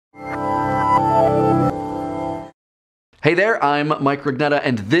Hey there, I'm Mike Rugnetta,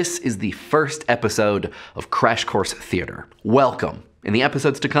 and this is the first episode of Crash Course Theater. Welcome. In the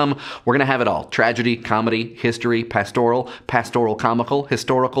episodes to come, we're gonna have it all. Tragedy, comedy, history, pastoral, pastoral comical,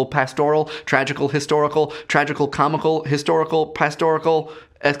 historical, pastoral, tragical, historical, tragical, comical, historical, pastoral,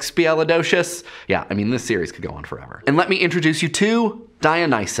 expialidocious. Yeah, I mean, this series could go on forever. And let me introduce you to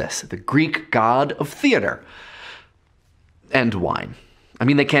Dionysus, the Greek god of theater. And wine. I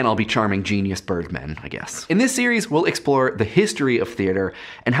mean, they can't all be charming genius birdmen, I guess. In this series, we'll explore the history of theater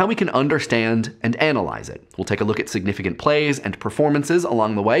and how we can understand and analyze it. We'll take a look at significant plays and performances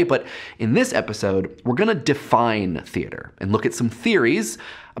along the way, but in this episode, we're gonna define theater and look at some theories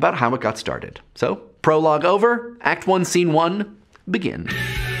about how it got started. So, prologue over, Act 1, Scene 1, begin.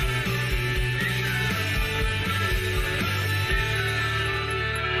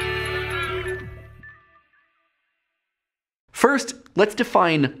 First, let's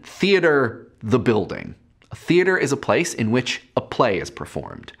define theater, the building. A theater is a place in which a play is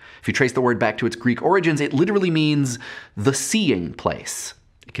performed. If you trace the word back to its Greek origins, it literally means the seeing place.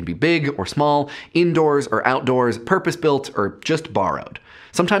 It can be big or small, indoors or outdoors, purpose-built or just borrowed.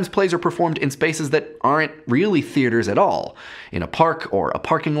 Sometimes plays are performed in spaces that aren't really theaters at all, in a park or a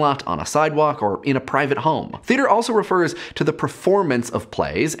parking lot, on a sidewalk, or in a private home. Theater also refers to the performance of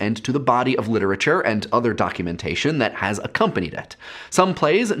plays and to the body of literature and other documentation that has accompanied it. Some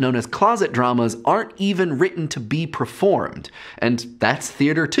plays, known as closet dramas, aren't even written to be performed, and that's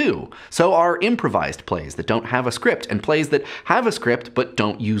theater too. So are improvised plays that don't have a script, and plays that have a script but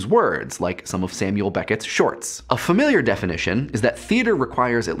don't use words, like some of Samuel Beckett's shorts. A familiar definition is that theater requires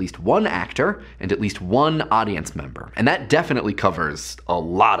at least one actor and at least one audience member. And that definitely covers a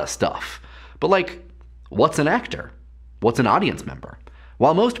lot of stuff. But like, what's an actor? What's an audience member?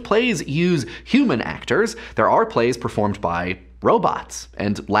 While most plays use human actors, there are plays performed by robots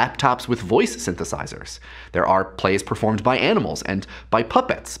and laptops with voice synthesizers. There are plays performed by animals and by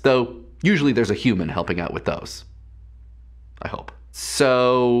puppets, though usually there's a human helping out with those. I hope.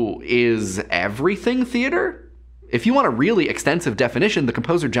 So, is everything theater? If you want a really extensive definition, the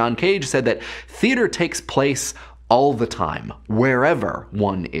composer John Cage said that theater takes place all the time, wherever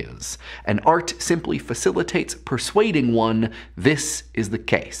one is, and art simply facilitates persuading one this is the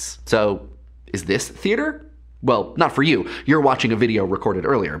case. So, is this theater? Well, not for you. You're watching a video recorded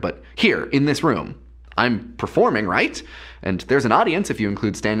earlier, but here, in this room, I'm performing, right? And there's an audience, if you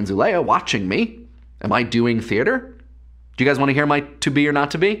include Stan and Zulea, watching me. Am I doing theater? Do you guys want to hear my to be or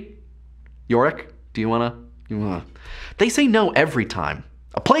not to be? Yorick, do you want to? They say no every time.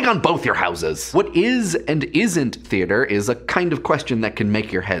 A plague on both your houses. What is and isn't theater is a kind of question that can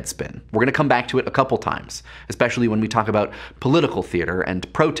make your head spin. We're gonna come back to it a couple times, especially when we talk about political theater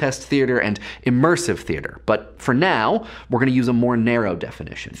and protest theater and immersive theater. But for now, we're gonna use a more narrow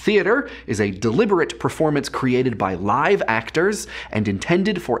definition. Theater is a deliberate performance created by live actors and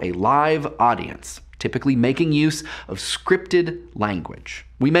intended for a live audience, typically making use of scripted language.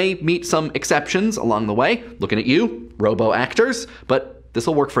 We may meet some exceptions along the way, looking at you, robo-actors, but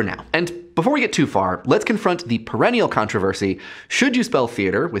this'll work for now. And before we get too far, let's confront the perennial controversy, should you spell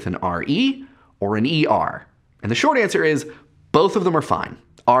theater with an R-E or an E-R? And the short answer is, both of them are fine.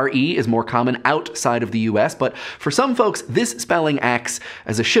 R-E is more common outside of the US, but for some folks, this spelling acts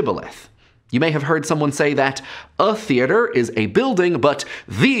as a shibboleth. You may have heard someone say that a theater is a building, but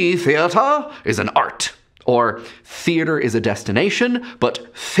the theater is an art. Or theater is a destination,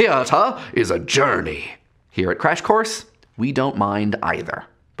 but theater is a journey. Here at Crash Course, we don't mind either,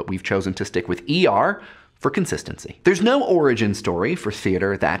 but we've chosen to stick with ER for consistency. There's no origin story for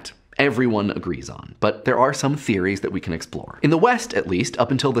theater that everyone agrees on, but there are some theories that we can explore. In the West, at least, up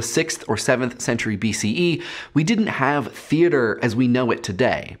until the 6th or 7th century BCE, we didn't have theater as we know it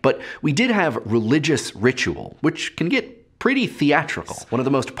today, but we did have religious ritual, which can get pretty theatrical. One of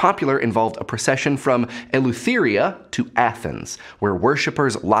the most popular involved a procession from Eleutheria to Athens, where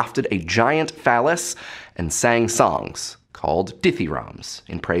worshippers lofted a giant phallus and sang songs called dithyrambs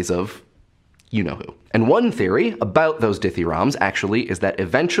in praise of you-know-who. And one theory about those dithyrambs actually is that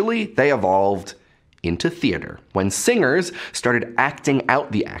eventually they evolved into theater, when singers started acting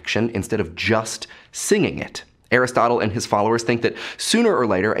out the action instead of just singing it. Aristotle and his followers think that sooner or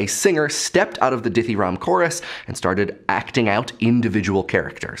later a singer stepped out of the dithyramb chorus and started acting out individual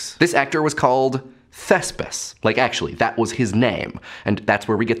characters. This actor was called Thespis. Like, actually, that was his name, and that's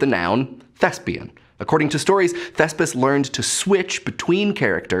where we get the noun thespian. According to stories, Thespis learned to switch between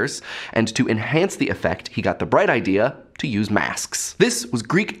characters, and to enhance the effect, he got the bright idea to use masks. This was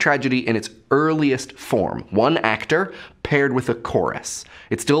Greek tragedy in its earliest form, one actor paired with a chorus.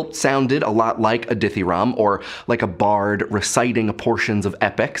 It still sounded a lot like a dithyramb, or like a bard reciting portions of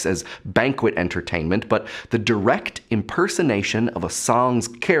epics as banquet entertainment, but the direct impersonation of a song's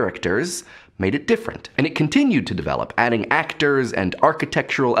characters made it different. And it continued to develop, adding actors and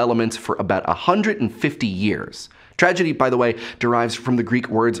architectural elements for about 150 years. Tragedy, by the way, derives from the Greek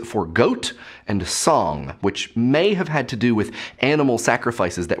words for goat and song, which may have had to do with animal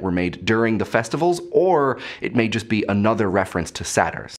sacrifices that were made during the festivals, or it may just be another reference to satyrs.